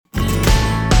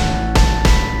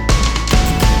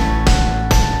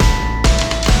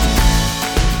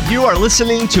You are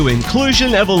listening to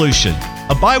Inclusion Evolution,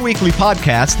 a bi-weekly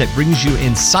podcast that brings you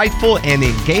insightful and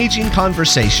engaging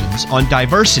conversations on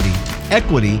diversity,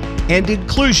 equity, and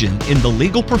inclusion in the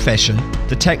legal profession,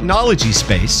 the technology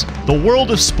space, the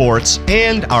world of sports,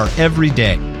 and our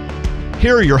everyday.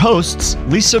 Here are your hosts,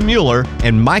 Lisa Mueller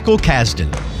and Michael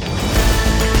Kasdan.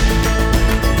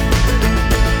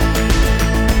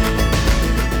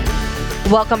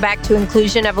 Welcome back to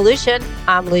Inclusion Evolution.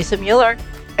 I'm Lisa Mueller.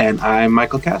 And I'm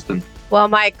Michael Kasdan. Well,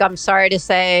 Mike, I'm sorry to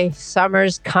say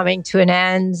summer's coming to an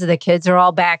end. The kids are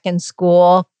all back in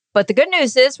school. But the good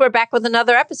news is we're back with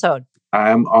another episode.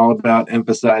 I'm all about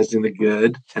emphasizing the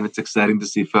good, and it's exciting to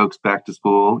see folks back to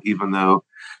school, even though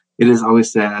it is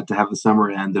always sad to have the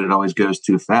summer end and it always goes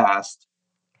too fast.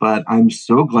 But I'm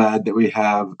so glad that we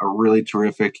have a really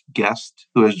terrific guest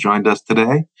who has joined us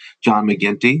today, John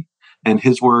McGinty, and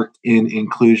his work in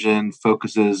inclusion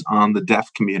focuses on the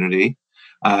deaf community.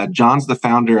 John's the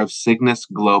founder of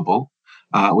SignesGlobal,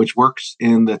 which works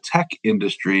in the tech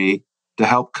industry to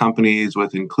help companies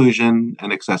with inclusion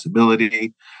and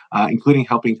accessibility, including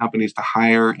helping companies to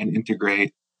hire and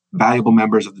integrate valuable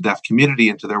members of the deaf community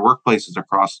into their workplaces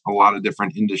across a lot of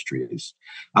different industries.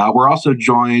 We're also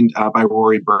joined by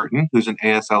Rory Burton, who's an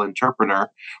ASL interpreter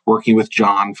working with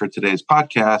John for today's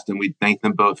podcast, and we thank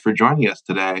them both for joining us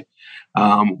today.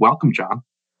 Welcome, John.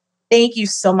 Thank you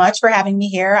so much for having me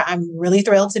here. I'm really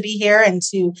thrilled to be here and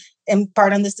to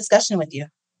impart on this discussion with you.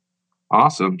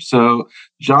 Awesome. So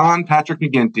John Patrick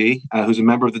McGinty, who's a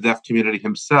member of the deaf community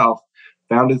himself,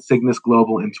 founded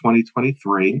SignesGlobal in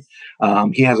 2023.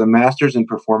 He has a master's in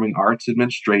performing arts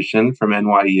administration from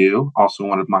NYU, also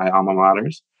one of my alma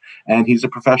maters, and he's a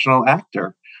professional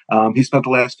actor. He spent the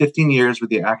last 15 years with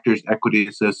the Actors Equity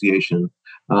Association.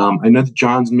 I know that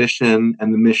John's mission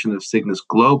and the mission of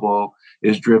SignesGlobal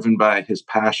is driven by his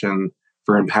passion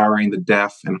for empowering the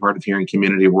deaf and hard of hearing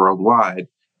community worldwide,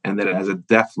 and that as a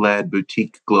deaf-led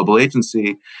boutique global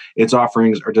agency, its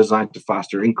offerings are designed to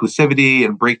foster inclusivity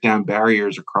and break down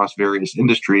barriers across various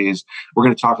industries. We're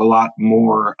going to talk a lot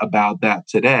more about that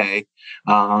today,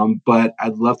 but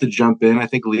I'd love to jump in. I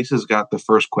think Lisa's got the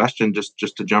first question, just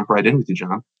to jump right in with you,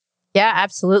 John. Yeah,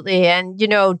 absolutely. And,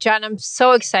 John, I'm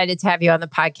so excited to have you on the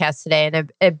podcast today,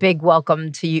 and a big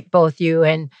welcome to you, both you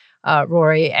and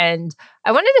Rory. And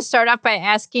I wanted to start off by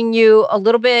asking you a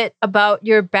little bit about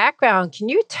your background. Can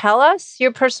you tell us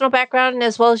your personal background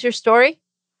as well as your story?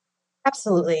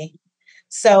 Absolutely.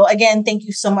 So again, thank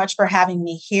you so much for having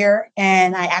me here.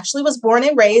 And I actually was born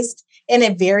and raised in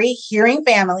a very hearing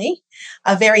family,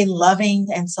 a very loving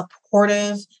and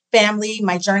supportive family.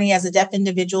 My journey as a deaf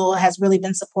individual has really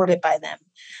been supported by them.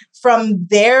 From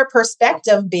their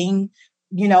perspective, being,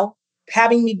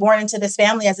 having me born into this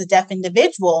family as a deaf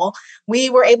individual, we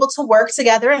were able to work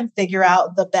together and figure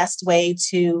out the best way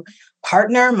to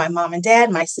partner, my mom and dad,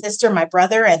 my sister, my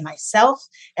brother, and myself,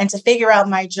 and to figure out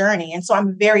my journey. And so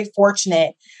I'm very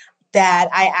fortunate that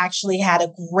I actually had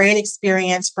a great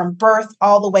experience from birth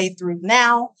all the way through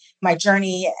now, my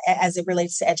journey as it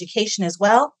relates to education as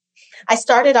well. I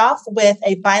started off with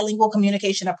a bilingual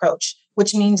communication approach,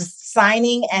 which means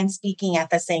signing and speaking at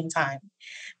the same time.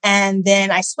 And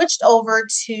then I switched over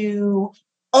to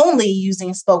only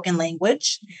using spoken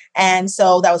language. And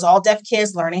so that was all deaf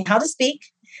kids learning how to speak.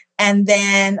 And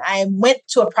then I went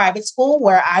to a private school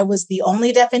where I was the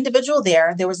only deaf individual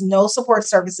there. There was no support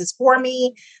services for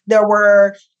me. There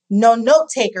were no note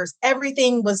takers.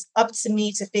 Everything was up to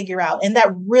me to figure out. And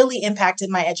that really impacted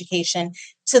my education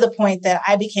to the point that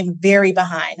I became very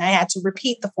behind. I had to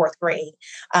repeat the fourth grade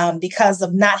because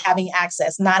of not having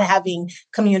access, not having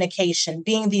communication,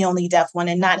 being the only deaf one,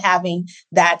 and not having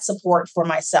that support for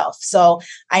myself. So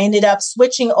I ended up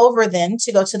switching over then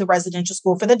to go to the residential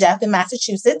school for the deaf in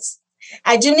Massachusetts.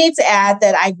 I do need to add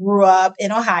that I grew up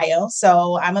in Ohio.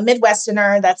 So I'm a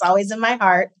Midwesterner. That's always in my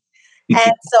heart.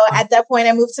 And so at that point,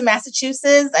 I moved to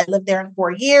Massachusetts. I lived there in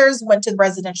 4 years, went to the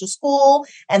residential school,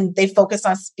 and they focused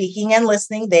on speaking and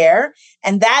listening there.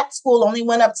 And that school only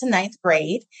went up to 9th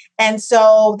grade. And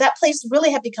so that place really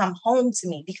had become home to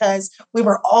me because we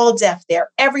were all deaf there.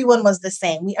 Everyone was the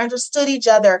same. We understood each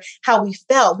other, how we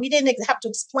felt. We didn't have to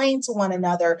explain to one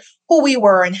another who we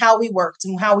were and how we worked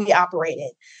and how we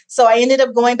operated. So I ended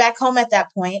up going back home at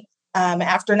that point.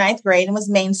 After 9th grade and was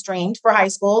mainstreamed for high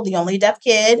school, the only deaf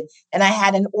kid, and I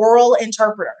had an oral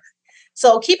interpreter.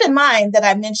 So keep in mind that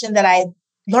I mentioned that I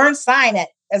learned sign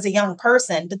as a young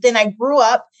person, but then I grew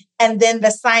up and then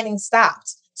the signing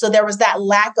stopped. So there was that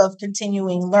lack of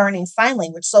continuing learning sign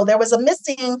language. So there was a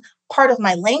missing part of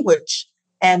my language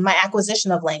and my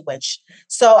acquisition of language.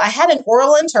 So I had an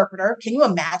oral interpreter. Can you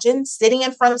imagine sitting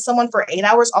in front of someone for 8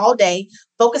 hours all day,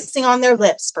 focusing on their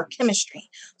lips for chemistry,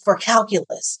 for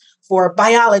calculus, for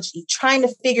biology, trying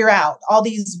to figure out all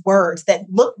these words that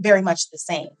look very much the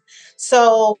same.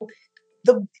 So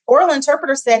the oral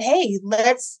interpreter said, hey,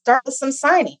 let's start with some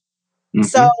signing. Mm-hmm.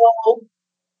 So,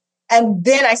 and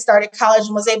then I started college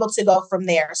and was able to go from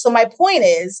there. So my point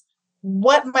is,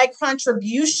 what my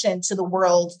contribution to the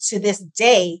world to this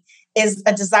day is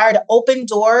a desire to open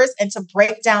doors and to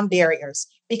break down barriers.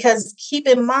 Because keep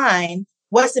in mind,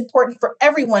 what's important for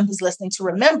everyone who's listening to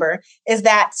remember is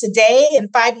that today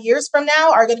and 5 years from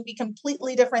now are going to be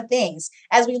completely different things.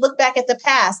 As we look back at the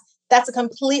past, that's a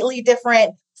completely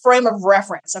different frame of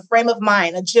reference, a frame of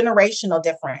mind, a generational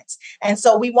difference. And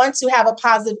so we want to have a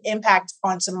positive impact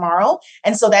on tomorrow.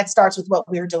 And so that starts with what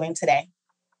we're doing today.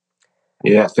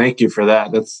 Yeah, thank you for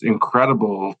that. That's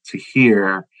incredible to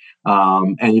hear.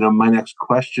 And, my next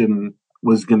question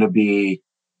was going to be,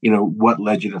 what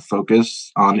led you to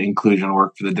focus on inclusion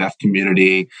work for the deaf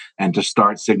community and to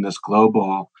start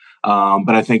SignesGlobal?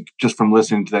 But I think just from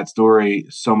listening to that story,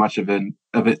 so much of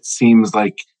it seems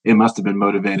like it must have been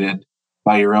motivated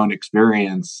by your own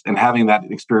experience and having that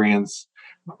experience,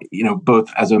 both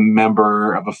as a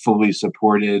member of a fully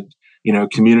supported,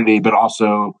 community, but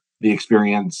also the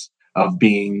experience of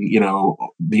being,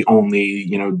 the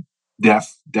only,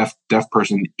 deaf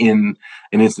person in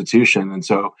an institution. And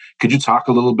so could you talk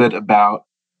a little bit about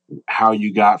how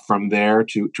you got from there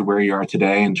to where you are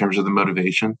today in terms of the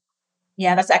motivation?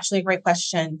 Yeah, that's actually a great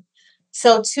question.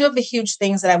 So two of the huge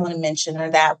things that I want to mention are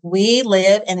that we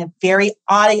live in a very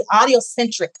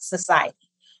audio-centric society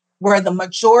where the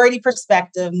majority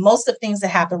perspective, most of things that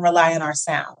happen rely on our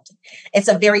sound. It's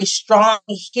a very strong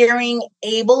hearing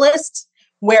ableist,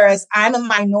 whereas I'm a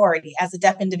minority as a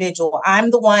deaf individual. I'm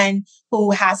the one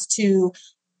who has to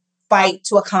fight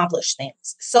to accomplish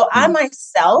things. So I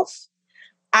myself,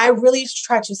 I really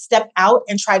try to step out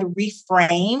and try to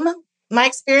reframe my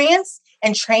experience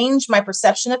and change my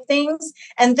perception of things.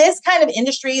 And this kind of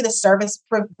industry, the service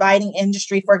providing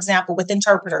industry, for example, with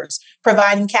interpreters,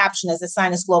 providing caption as the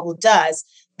SignesGlobal does,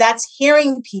 that's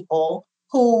hearing people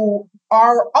who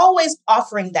are always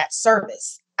offering that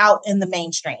service out in the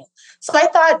mainstream. So I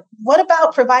thought, what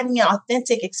about providing an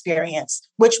authentic experience,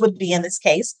 which would be in this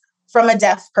case, from a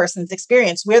deaf person's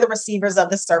experience? We're the receivers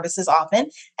of the services often.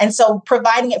 And so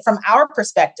providing it from our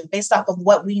perspective based off of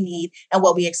what we need and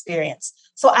what we experience.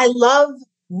 So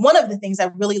one of the things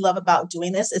I really love about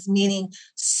doing this is meeting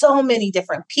so many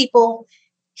different people,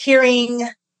 hearing,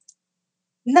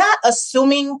 not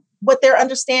assuming what their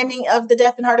understanding of the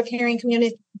deaf and hard of hearing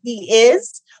community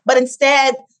is, but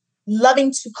instead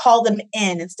loving to call them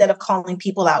in instead of calling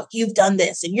people out. You've done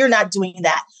this and you're not doing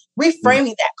that.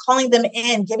 Reframing that, calling them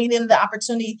in, giving them the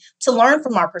opportunity to learn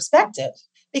from our perspective,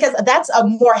 because that's a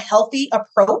more healthy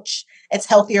approach. It's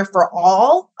healthier for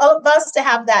all of us to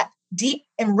have that deep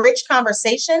and rich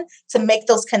conversation to make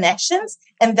those connections.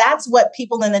 And that's what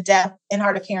people in the deaf and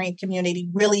hard of hearing community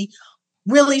really,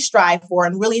 really strive for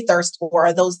and really thirst for,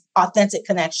 are those authentic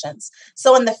connections.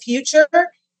 So in the future,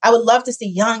 I would love to see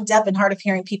young deaf and hard of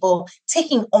hearing people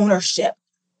taking ownership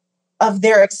of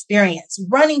their experience,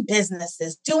 running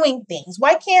businesses, doing things.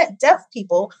 Why can't deaf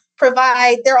people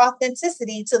provide their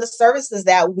authenticity to the services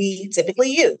that we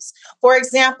typically use? For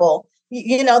example,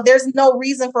 there's no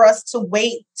reason for us to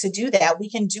wait to do that. We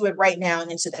can do it right now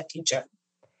and into the future.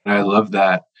 I love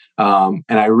that. And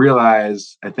I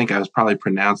realize, I think I was probably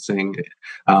pronouncing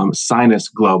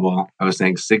SignesGlobal. I was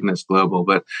saying SignesGlobal,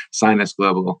 but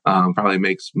SignesGlobal probably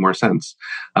makes more sense.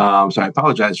 So I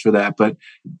apologize for that. But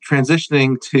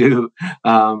transitioning to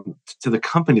the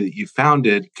company that you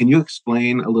founded, can you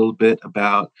explain a little bit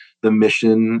about the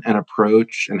mission and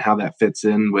approach and how that fits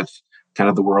in with kind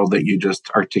of the world that you just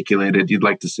articulated you'd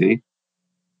like to see?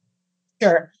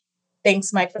 Sure.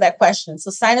 Thanks, Mike, for that question.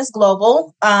 So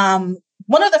SignesGlobal,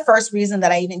 one of the first reasons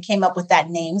that I even came up with that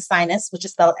name, Signes, which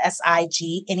is spelled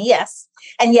Signes.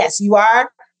 And yes, you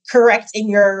are correct in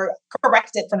your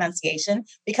corrected pronunciation,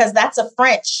 because that's a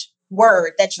French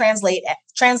word that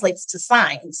translates to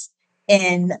signs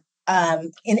in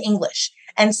English.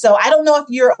 And so I don't know if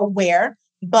you're aware,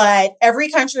 but every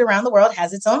country around the world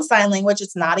has its own sign language.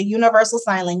 It's not a universal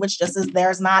sign language, just as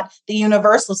there's not the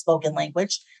universal spoken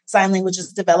language. Sign language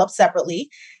is developed separately.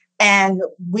 And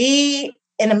we,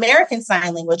 in American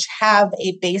Sign Language, have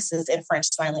a basis in French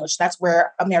Sign Language. That's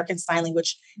where American Sign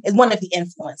Language is one of the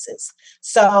influences.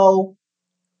 So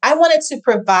I wanted to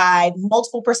provide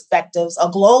multiple perspectives, a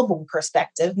global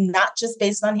perspective, not just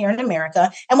based on here in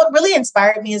America. And what really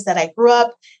inspired me is that I grew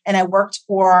up and I worked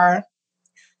for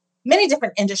many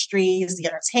different industries, the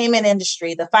entertainment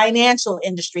industry, the financial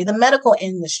industry, the medical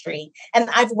industry. And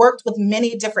I've worked with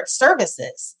many different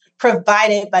services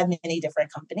provided by many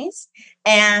different companies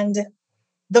and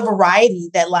the variety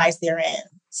that lies therein.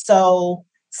 So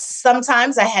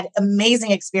sometimes I had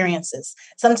amazing experiences.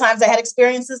 Sometimes I had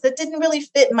experiences that didn't really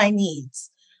fit my needs,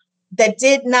 that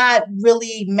did not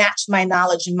really match my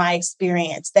knowledge and my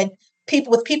experience, that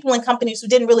people in companies who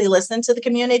didn't really listen to the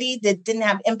community, that didn't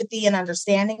have empathy and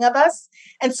understanding of us.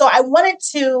 And so I wanted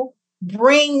to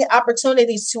bring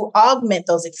opportunities to augment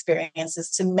those experiences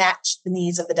to match the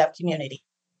needs of the deaf community.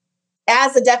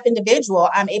 As a deaf individual,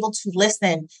 I'm able to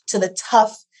listen to the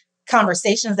tough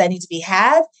conversations that need to be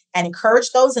had and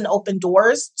encourage those and open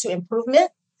doors to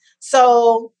improvement.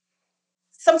 So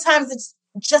sometimes it's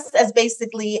just as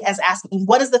basically as asking,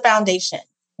 what is the foundation?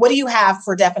 What do you have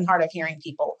for deaf and hard of hearing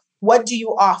people? What do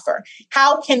you offer?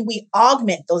 How can we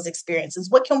augment those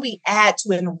experiences? What can we add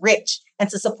to enrich and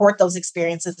to support those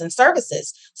experiences and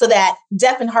services so that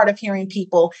deaf and hard of hearing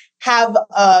people have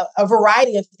a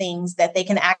variety of things that they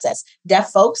can access?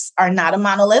 Deaf folks are not a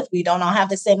monolith. We don't all have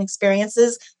the same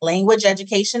experiences, language,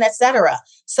 education, etc.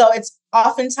 So it's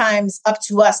oftentimes up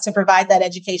to us to provide that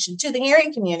education to the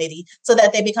hearing community so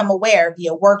that they become aware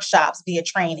via workshops, via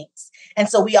trainings. And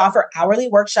so we offer hourly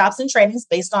workshops and trainings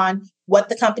based on what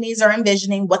the companies are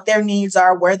envisioning, what their needs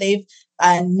are, where they've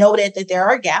noted that there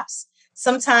are gaps.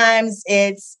 Sometimes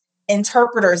it's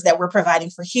interpreters that we're providing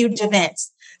for huge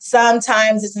events.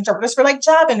 Sometimes it's interpreters for like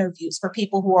job interviews for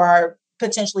people who are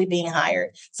potentially being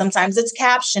hired. Sometimes it's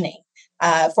captioning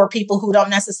for people who don't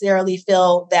necessarily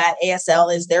feel that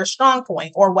ASL is their strong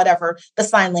point or whatever the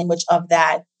sign language of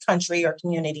that country or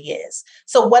community is.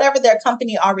 So whatever their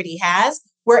company already has,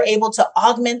 we're able to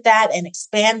augment that and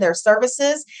expand their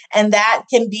services. And that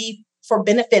can be for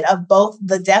benefit of both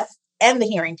the deaf and the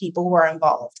hearing people who are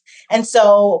involved. And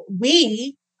so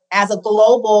we, as a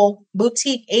global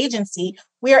boutique agency,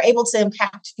 we are able to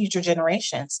impact future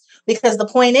generations. Because the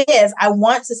point is, I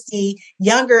want to see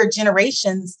younger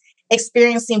generations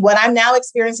experiencing what I'm now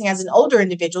experiencing as an older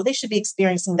individual. They should be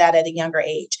experiencing that at a younger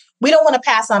age. We don't want to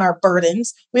pass on our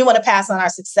burdens. We want to pass on our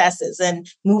successes and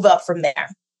move up from there.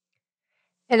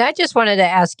 And I just wanted to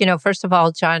ask, first of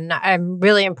all, John, I'm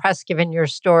really impressed given your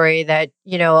story that,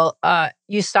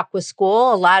 you stuck with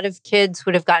school. A lot of kids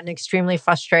would have gotten extremely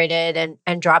frustrated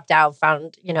and dropped out,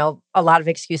 found, a lot of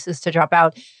excuses to drop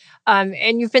out.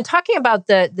 And you've been talking about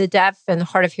the deaf and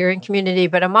hard of hearing community,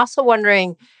 but I'm also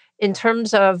wondering, in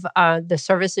terms of the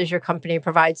services your company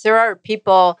provides, there are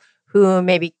people who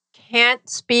maybe can't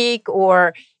speak,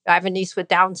 or I have a niece with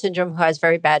Down syndrome who has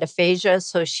very bad aphasia.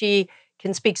 So she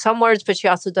can speak some words, but she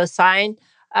also does sign.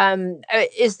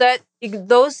 Is that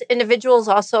those individuals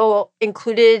also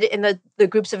included in the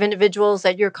groups of individuals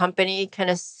that your company can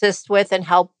assist with and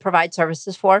help provide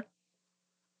services for?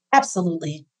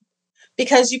 Absolutely.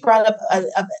 Because you brought up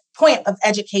a point of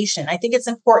education. I think it's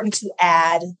important to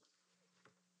add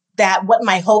that what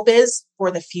my hope is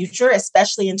for the future,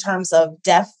 especially in terms of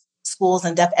deaf schools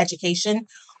and deaf education,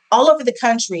 all over the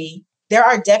country, there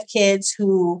are deaf kids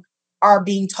who are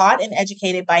being taught and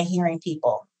educated by hearing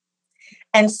people.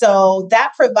 And so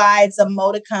that provides a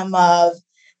modicum of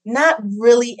not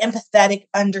really empathetic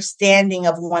understanding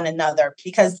of one another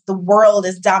because the world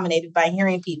is dominated by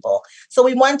hearing people. So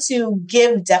we want to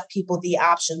give deaf people the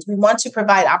options. We want to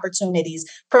provide opportunities,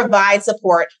 provide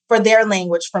support for their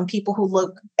language from people who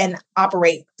look and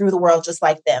operate through the world just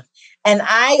like them. And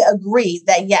I agree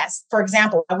that, yes, for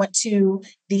example, I went to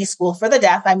the School for the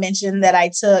Deaf. I mentioned that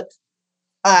I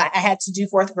had to do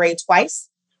fourth grade twice.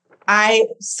 I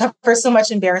suffered so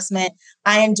much embarrassment.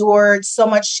 I endured so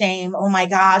much shame. Oh my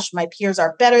gosh, my peers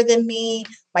are better than me.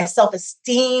 My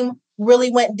self-esteem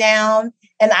really went down.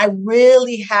 And I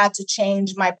really had to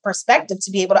change my perspective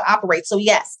to be able to operate. So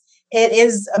yes, it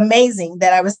is amazing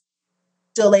that I was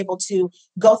still able to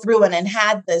go through and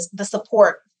had the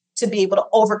support to be able to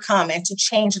overcome and to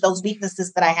change those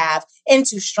weaknesses that I have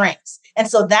into strengths. And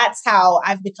so that's how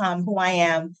I've become who I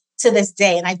am to this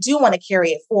day. And I do want to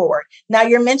carry it forward. Now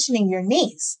you're mentioning your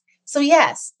niece. So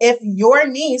yes, if your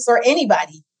niece or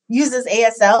anybody uses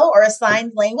ASL or a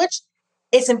signed language,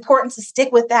 it's important to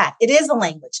stick with that. It is a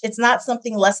language. It's not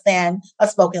something less than a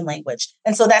spoken language.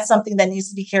 And so that's something that needs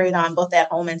to be carried on both at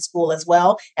home and school as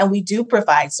well. And we do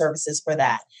provide services for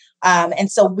that.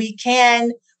 And so we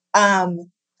can, I'm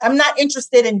not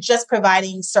interested in just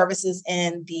providing services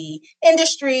in the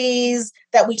industries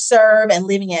that we serve and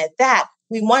leaving it at that.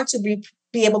 We want to be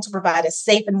be able to provide a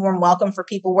safe and warm welcome for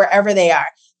people wherever they are.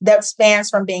 That spans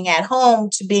from being at home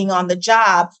to being on the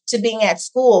job to being at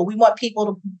school. We want people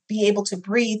to be able to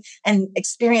breathe and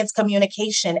experience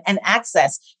communication and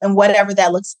access and whatever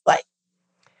that looks like.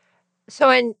 So,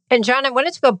 and John, I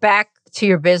wanted to go back to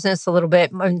your business a little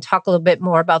bit and talk a little bit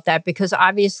more about that, because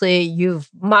obviously you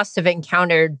must have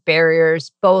encountered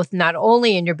barriers, both not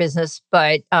only in your business,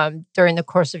 but during the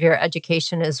course of your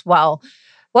education as well.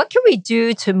 What can we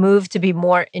do to move to be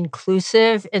more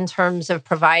inclusive in terms of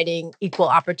providing equal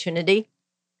opportunity?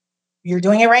 You're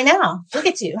doing it right now. Look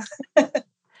at you.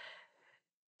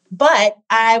 But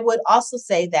I would also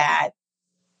say that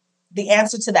the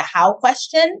answer to the how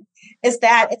question is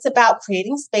that it's about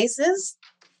creating spaces.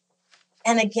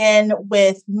 And again,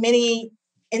 with many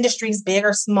industries, big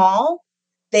or small,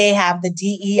 they have the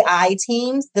DEI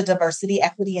teams, the diversity,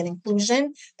 equity, and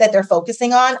inclusion that they're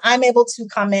focusing on. I'm able to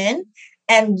come in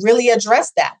and really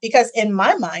address that because in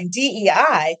my mind,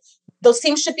 DEI, those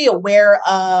teams should be aware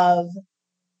of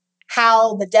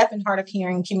how the deaf and hard of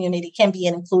hearing community can be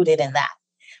included in that.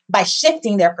 By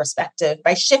shifting their perspective,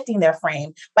 by shifting their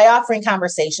frame, by offering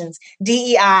conversations.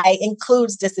 DEI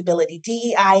includes disability.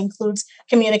 DEI includes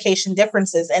communication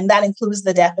differences, and that includes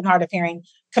the deaf and hard of hearing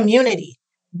community.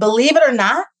 Believe it or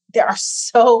not, there are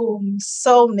so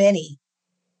many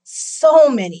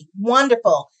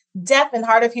wonderful deaf and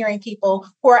hard of hearing people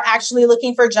who are actually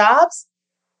looking for jobs,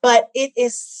 but it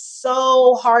is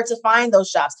so hard to find those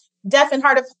jobs. Deaf and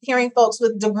hard of hearing folks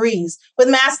with degrees, with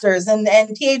masters and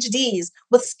PhDs,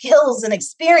 with skills and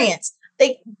experience.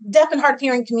 Deaf and hard of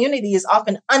hearing community is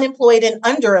often unemployed and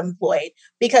underemployed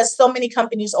because so many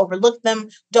companies overlook them,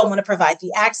 don't want to provide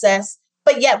the access,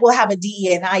 but yet we'll have a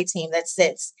DE&I team that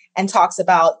sits and talks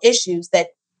about issues that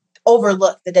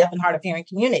overlook the deaf and hard of hearing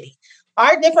community.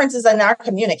 Our difference is in our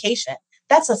communication.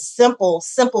 That's a simple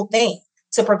thing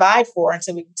to provide for and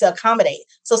to accommodate.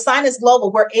 So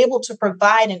SignesGlobal, we're able to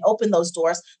provide and open those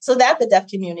doors so that the deaf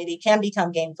community can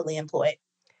become gainfully employed.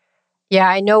 Yeah,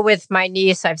 I know with my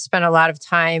niece, I've spent a lot of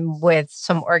time with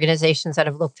some organizations that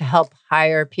have looked to help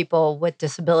hire people with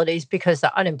disabilities because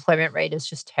the unemployment rate is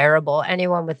just terrible.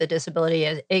 Anyone with a disability,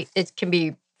 it can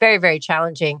be very, very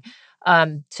challenging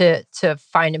to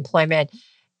find employment.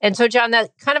 And so, John,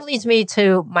 that kind of leads me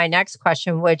to my next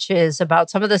question, which is about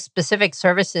some of the specific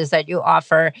services that you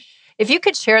offer. If you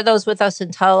could share those with us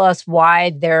and tell us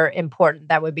why they're important,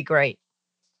 that would be great.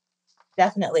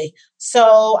 Definitely.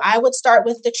 So I would start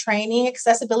with the training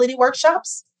accessibility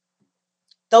workshops.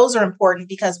 Those are important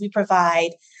because we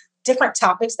provide different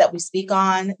topics that we speak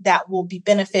on that will be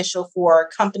beneficial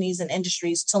for companies and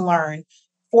industries to learn.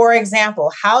 For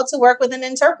example, how to work with an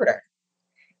interpreter.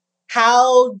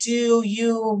 How do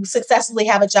you successfully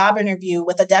have a job interview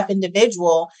with a deaf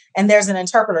individual and there's an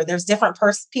interpreter? There's different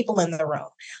people in the room.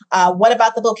 What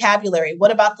about the vocabulary?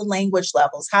 What about the language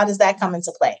levels? How does that come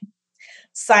into play?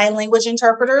 Sign language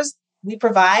interpreters we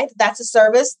provide. That's a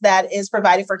service that is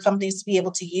provided for companies to be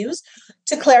able to use.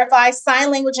 To clarify, sign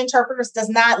language interpreters does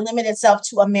not limit itself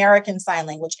to American Sign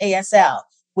Language, ASL.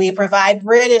 We provide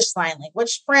British Sign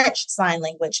Language, French Sign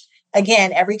Language.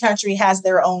 Again, every country has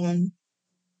their own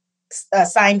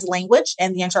signed language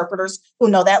and the interpreters who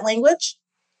know that language.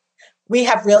 We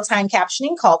have real-time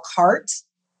captioning called CART.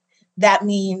 That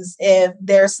means if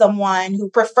there's someone who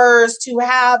prefers to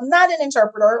have not an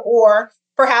interpreter or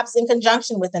perhaps in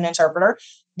conjunction with an interpreter,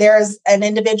 there's an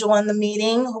individual in the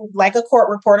meeting who, like a court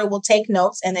reporter, will take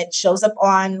notes and it shows up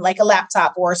on like a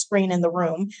laptop or a screen in the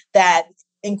room that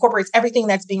incorporates everything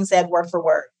that's being said word for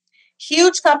word.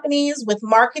 Huge companies with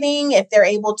marketing, if they're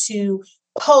able to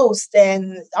post,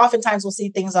 and oftentimes we'll see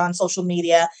things on social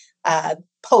media,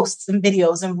 posts and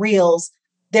videos and reels,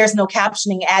 there's no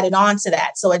captioning added on to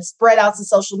that. So it's spread out to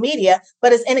social media,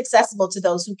 but it's inaccessible to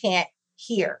those who can't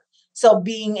hear. So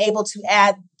being able to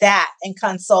add that and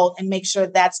consult and make sure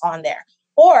that's on there,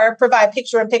 or provide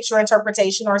picture-in-picture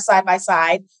interpretation or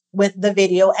side-by-side with the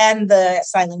video and the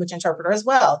sign language interpreter as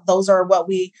well. Those are what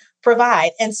we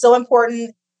provide. And so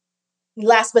important,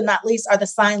 last but not least, are the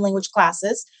sign language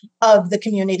classes of the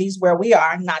communities where we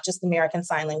are, not just American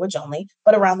Sign Language only,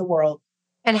 but around the world.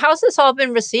 And how's this all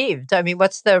been received? I mean,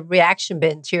 what's the reaction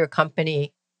been to your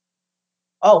company?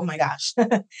 Oh my gosh,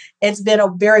 it's been a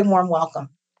very warm welcome.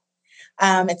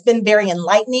 It's been very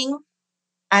enlightening.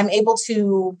 I'm able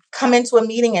to come into a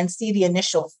meeting and see the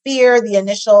initial fear, the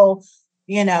initial,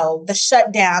 the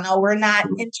shutdown. Oh, we're not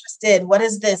interested. What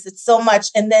is this? It's so much.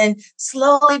 And then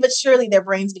slowly but surely their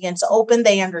brains begin to open.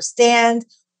 They understand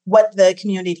what the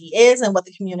community is and what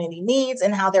the community needs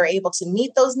and how they're able to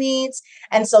meet those needs.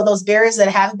 And so those barriers that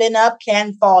have been up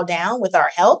can fall down with our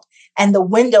help and the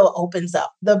window opens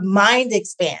up. The mind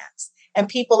expands And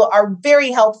people are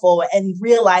very helpful in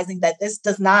realizing that this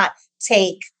does not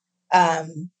take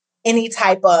any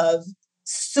type of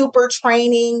super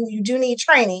training. You do need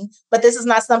training, but this is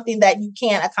not something that you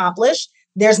can't accomplish.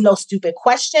 There's no stupid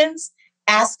questions.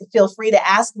 Feel free to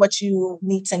ask what you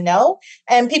need to know.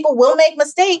 And people will make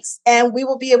mistakes, and we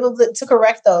will be able to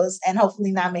correct those and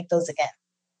hopefully not make those again.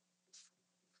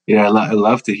 Yeah, I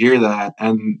love to hear that.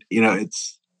 And,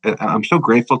 I'm so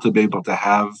grateful to be able to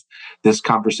have this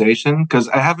conversation, because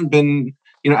I haven't been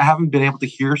able to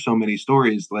hear so many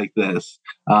stories like this,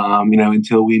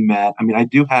 until we met. I mean, I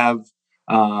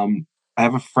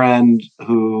have a friend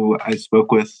who I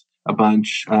spoke with a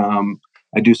bunch.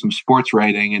 I do some sports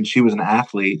writing, and she was an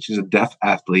athlete. She's a deaf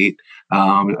athlete,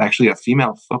 actually a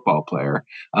female football player,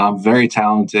 very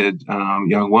talented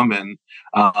young woman,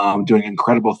 doing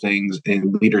incredible things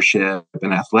in leadership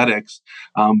and athletics.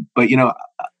 But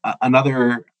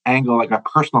another angle, like a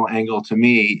personal angle to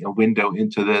me, a window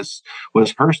into this,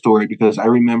 was her story, because I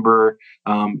remember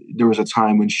there was a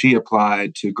time when she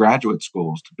applied to graduate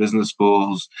schools, to business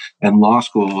schools and law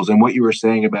schools. And what you were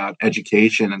saying about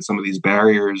education and some of these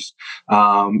barriers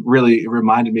really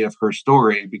reminded me of her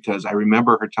story, because I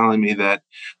remember her telling me that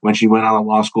when she went on a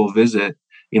law school visit,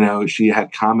 she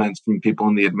had comments from people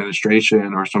in the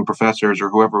administration or some professors or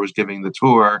whoever was giving the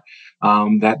tour,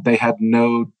 that they had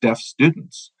no deaf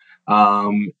students.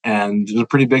 And it was a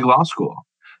pretty big law school.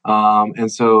 And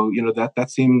so, that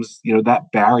seems, that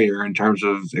barrier in terms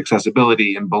of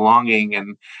accessibility and belonging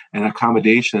and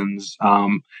accommodations,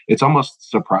 it's almost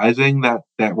surprising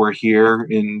that we're here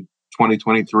in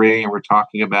 2023 and we're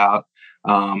talking about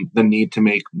the need to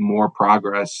make more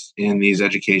progress in these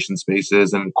education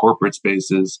spaces and in corporate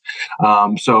spaces.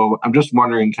 So I'm just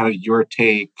wondering kind of your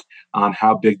take on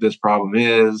how big this problem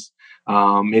is,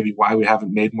 maybe why we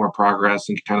haven't made more progress,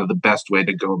 and kind of the best way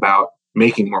to go about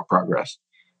making more progress.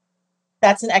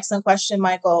 That's an excellent question,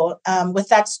 Michael. With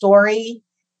that story,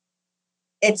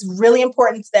 it's really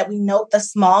important that we note the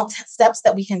small steps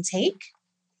that we can take.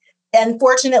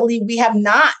 Unfortunately, we have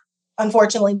not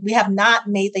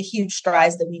made the huge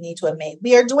strides that we need to have made.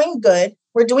 We are doing good.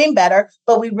 We're doing better,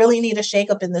 but we really need a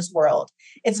shakeup in this world.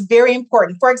 It's very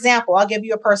important. For example, I'll give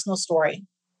you a personal story.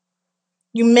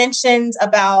 You mentioned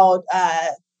about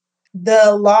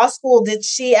the law school. Did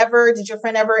your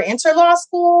friend ever enter law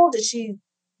school?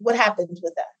 What happened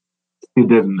with that? He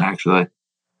didn't, actually.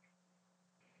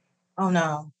 Oh,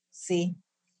 no. See?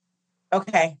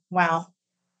 Okay. Wow.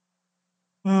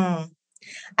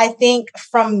 I think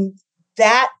from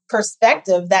that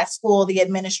perspective, that school, the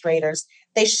administrators,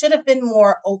 they should have been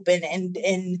more open and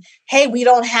hey, we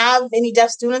don't have any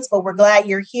deaf students, but we're glad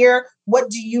you're here.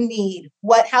 What do you need?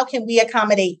 How can we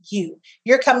accommodate you?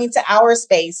 You're coming to our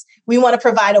space. We want to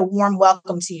provide a warm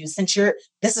welcome to you, since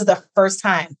this is the first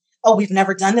time. Oh, we've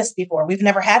never done this before. We've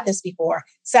never had this before.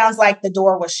 Sounds like the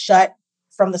door was shut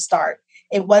from the start.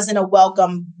 It wasn't a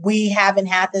welcome. We haven't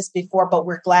had this before, but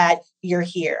we're glad you're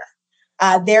here.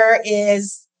 I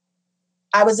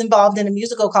was involved in a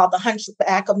musical called The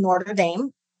Hunchback of Notre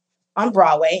Dame on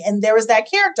Broadway. And there was that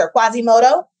character,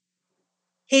 Quasimodo.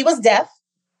 He was deaf.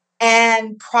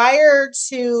 And prior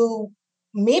to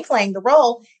me playing the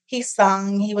role, he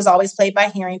sung. He was always played by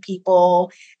hearing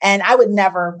people. And I would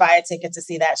never buy a ticket to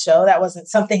see that show. That wasn't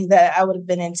something that I would have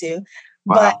been into.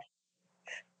 Wow.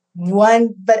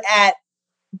 But at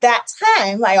that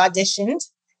time, I auditioned,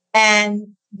 and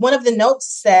one of the notes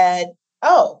said,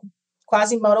 oh,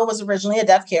 Quasimodo was originally a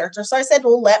deaf character. So I said,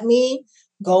 well, let me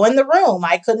go in the room.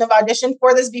 I couldn't have auditioned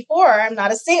for this before. I'm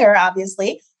not a singer,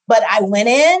 obviously, but I went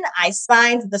in, I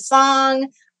signed the song,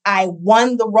 I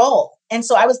won the role. And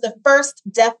so I was the first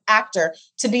deaf actor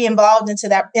to be involved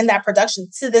in that production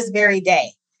to this very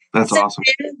day. That's awesome.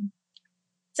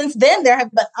 Since then, there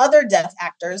have been other deaf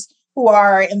actors who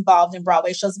are involved in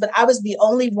Broadway shows, but I was the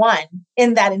only one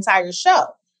in that entire show.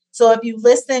 So if you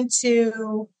listen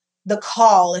to the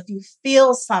call, if you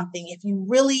feel something, if you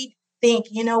really think,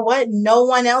 you know what, no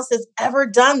one else has ever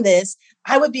done this,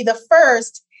 I would be the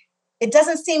first. It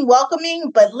doesn't seem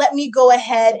welcoming, but let me go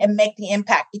ahead and make the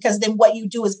impact, because then what you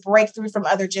do is break through from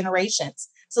other generations.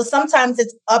 So sometimes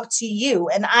it's up to you.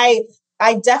 And I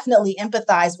definitely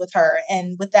empathize with her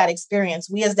and with that experience.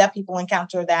 We as deaf people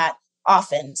encounter that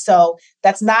often. So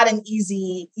that's not an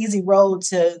easy road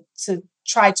to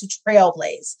try to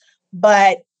trailblaze.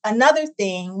 But another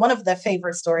thing, one of the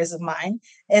favorite stories of mine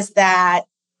is that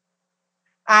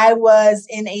I was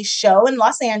in a show in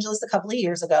Los Angeles a couple of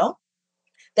years ago.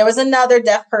 There was another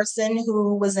deaf person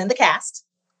who was in the cast,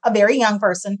 a very young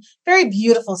person, very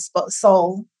beautiful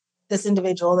soul, this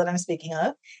individual that I'm speaking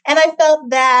of. And I felt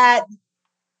that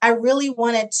I really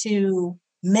wanted to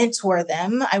mentor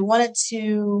them. I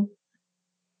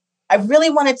really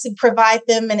wanted to provide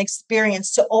them an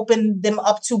experience to open them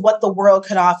up to what the world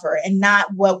could offer and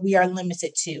not what we are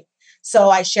limited to. So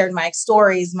I shared my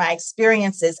stories, my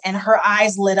experiences, and her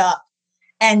eyes lit up.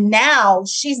 And now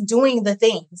she's doing the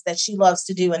things that she loves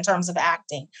to do in terms of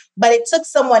acting. But it took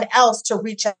someone else to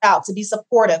reach out, to be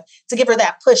supportive, to give her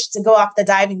that push to go off the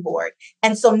diving board.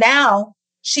 And so now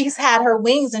she's had her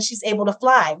wings and she's able to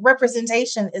fly.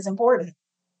 Representation is important.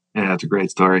 Yeah, that's a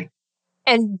great story.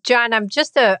 And John, I'm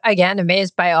just again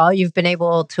amazed by all you've been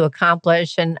able to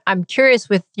accomplish. And I'm curious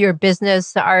with your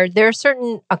business, are there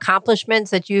certain accomplishments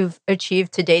that you've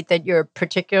achieved to date that you're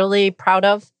particularly proud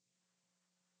of?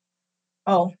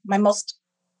 Oh, my most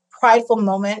prideful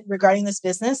moment regarding this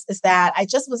business is that I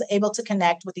just was able to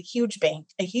connect with a huge bank,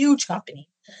 a huge company,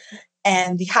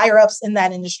 and the higher ups in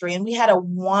that industry. And we had a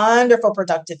wonderful,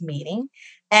 productive meeting.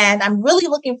 And I'm really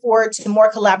looking forward to more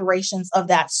collaborations of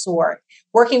that sort.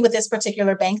 Working with this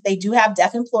particular bank, they do have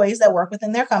deaf employees that work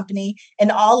within their company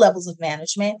in all levels of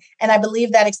management. And I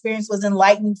believe that experience was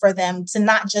enlightening for them to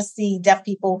not just see deaf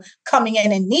people coming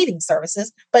in and needing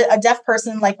services, but a deaf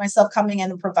person like myself coming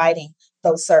in and providing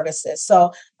those services.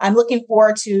 So I'm looking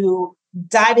forward to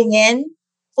diving in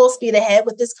full speed ahead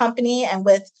with this company and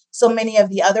with so many of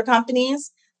the other companies.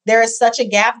 There is such a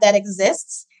gap that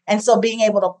exists. And so being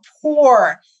able to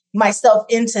pour myself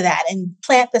into that and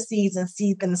plant the seeds and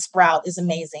see them sprout is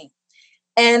amazing.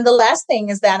 And the last thing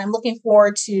is that I'm looking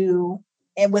forward to,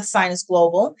 and with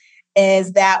SignesGlobal,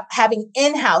 is that having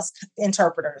in-house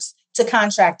interpreters to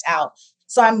contract out.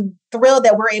 So I'm thrilled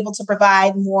that we're able to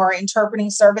provide more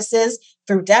interpreting services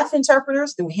through deaf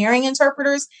interpreters, through hearing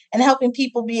interpreters, and helping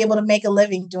people be able to make a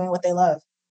living doing what they love.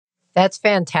 That's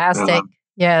fantastic.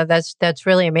 Yeah, that's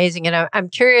really amazing. And I'm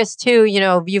curious too,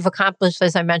 you've accomplished,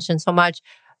 as I mentioned, so much.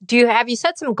 Have you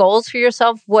set some goals for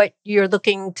yourself, what you're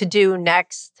looking to do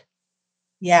next?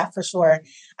 Yeah, for sure.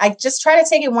 I just try to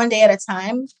take it one day at a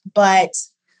time, but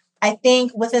I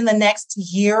think within the next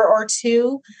year or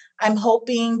two, I'm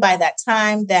hoping by that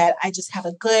time that I just have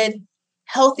a good,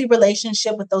 healthy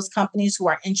relationship with those companies who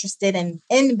are interested in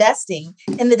investing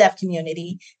in the deaf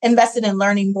community, invested in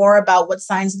learning more about what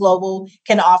SignesGlobal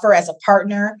can offer as a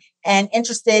partner, and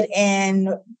interested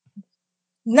in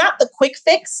not the quick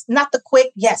fix, not the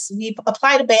quick, yes, we've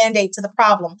applied a Band-Aid to the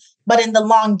problem, but in the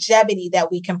longevity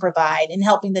that we can provide in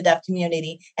helping the deaf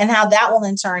community and how that will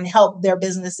in turn help their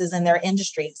businesses and their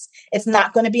industries. It's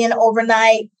not going to be an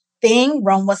overnight thing.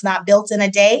 Rome was not built in a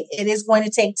day. It is going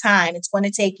to take time. It's going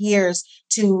to take years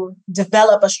to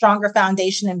develop a stronger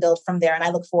foundation and build from there. And I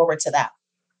look forward to that.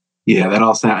 Yeah, that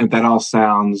all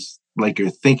sounds like you're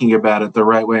thinking about it the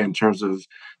right way in terms of,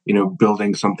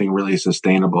 building something really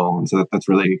sustainable. And so that's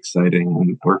really exciting,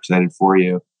 and we're excited for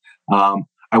you. I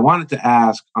wanted to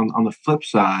ask on the flip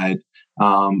side,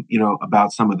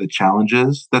 about some of the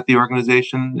challenges that the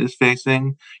organization is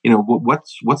facing.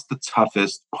 What's the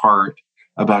toughest part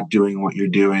about doing what you're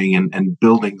doing and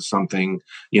building something,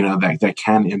 that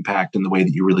can impact in the way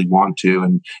that you really want to,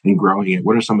 and growing it?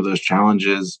 What are some of those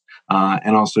challenges?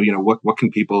 And also, what can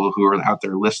people who are out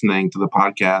there listening to the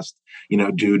podcast,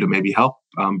 do to maybe help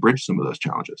bridge some of those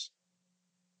challenges?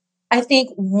 I think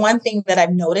one thing that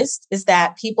I've noticed is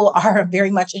that people are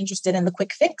very much interested in the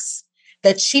quick fix,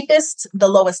 the cheapest, the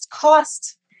lowest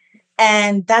cost.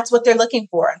 And that's what they're looking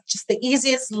for. Just the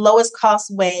easiest, lowest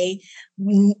cost way,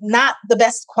 not the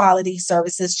best quality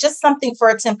services, just something for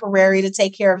a temporary to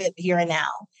take care of it here and now.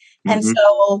 Mm-hmm. And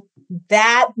so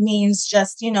that means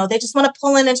just, they just want to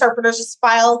pull in interpreters, just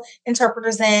file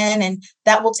interpreters in, and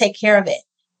that will take care of it.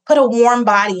 Put a warm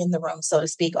body in the room, so to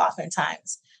speak,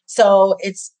 oftentimes. So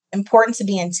it's important to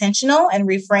be intentional and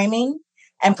reframing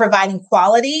and providing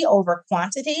quality over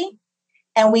quantity.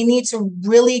 And we need to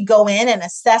really go in and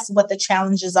assess what the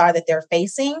challenges are that they're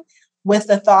facing, with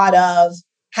the thought of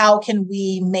how can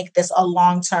we make this a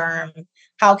long-term,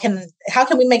 how can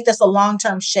we make this a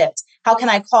long-term shift? How can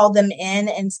I call them in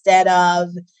instead of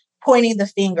pointing the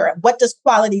finger? What does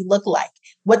quality look like?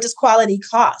 What does quality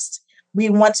cost? We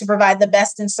want to provide the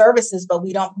best in services, but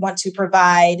we don't want to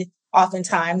provide,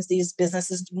 oftentimes these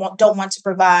businesses don't want to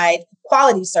provide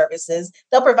quality services.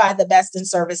 They'll provide the best in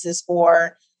services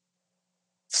for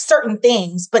certain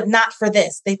things, but not for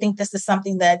this. They think this is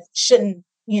something that shouldn't,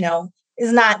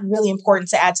 is not really important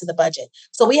to add to the budget.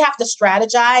 So we have to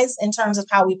strategize in terms of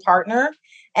how we partner,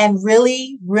 and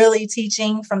really, really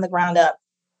teaching from the ground up.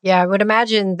 Yeah, I would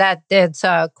imagine that it's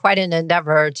quite an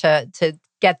endeavor to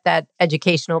get that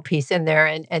educational piece in there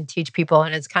and teach people.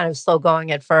 And it's kind of slow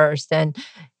going at first. And,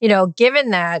 given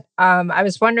that, I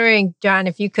was wondering, John,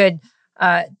 if you could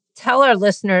tell our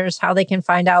listeners how they can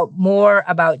find out more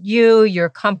about you, your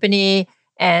company,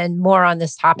 and more on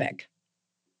this topic.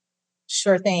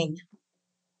 Sure thing.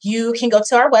 You can go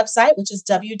to our website, which is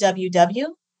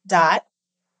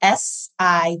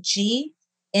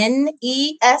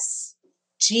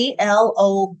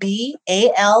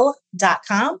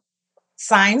www.signesglobal.com.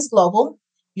 Signs Global.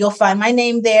 You'll find my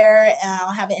name there.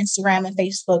 I'll have an Instagram and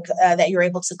Facebook that you're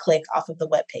able to click off of the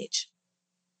webpage.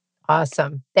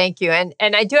 Awesome. Thank you. And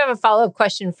I do have a follow-up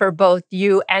question for both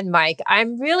you and Mike.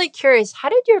 I'm really curious, how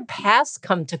did your paths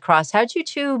come to cross? How did you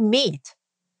two meet?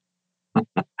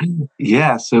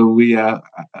 Yeah, so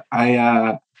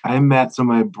I met, so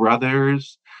my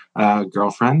brother's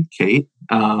girlfriend, Kate,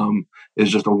 is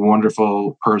just a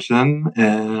wonderful person,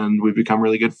 and we've become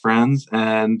really good friends.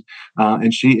 And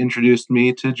she introduced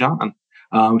me to John.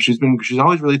 She's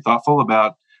always really thoughtful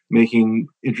about making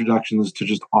introductions to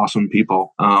just awesome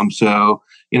people. So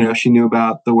she knew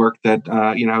about the work that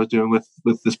I was doing with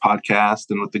this podcast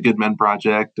and with the Good Men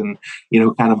Project, and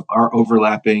kind of our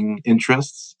overlapping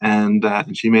interests, and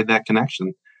she made that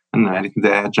connection. And anything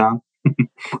to add, John?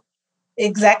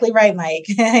 Exactly right, Mike.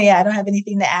 Yeah, I don't have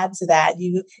anything to add to that.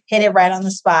 You hit it right on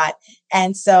the spot.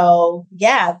 And so,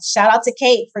 yeah, shout out to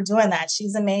Kate for doing that.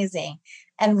 She's amazing.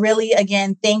 And really,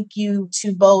 again, thank you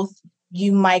to both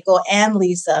you, Michael, and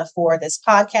Lisa for this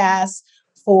podcast,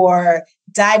 for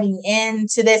diving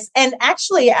into this. And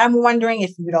actually, I'm wondering,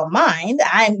 if you don't mind,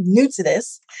 I'm new to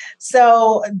this.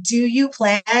 So do you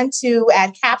plan to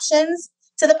add captions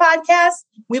to the podcast?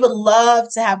 We would love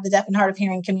to have the deaf and hard of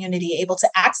hearing community able to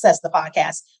access the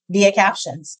podcast via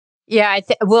captions. Yeah,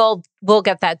 we'll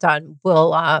get that done.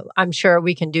 I'm sure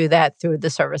we can do that through the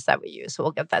service that we use. So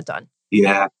we'll get that done.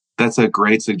 Yeah, that's a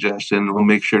great suggestion. We'll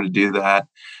make sure to do that.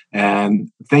 And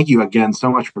thank you again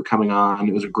so much for coming on.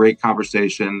 It was a great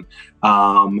conversation.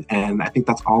 And I think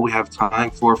that's all we have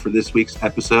time for this week's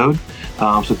episode.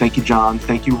 So thank you, John.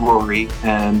 Thank you, Rory.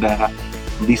 And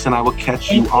Lisa and I will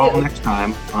catch you all next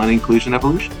time on Inclusion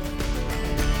Evolution.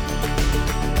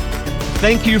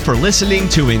 Thank you for listening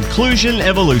to Inclusion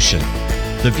Evolution.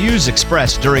 The views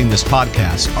expressed during this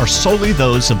podcast are solely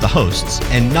those of the hosts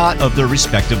and not of their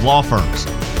respective law firms.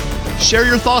 Share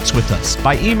your thoughts with us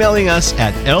by emailing us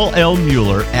at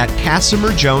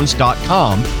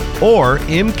llmueller@casimerjones.com or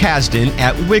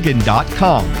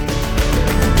mkasdan@wigan.com.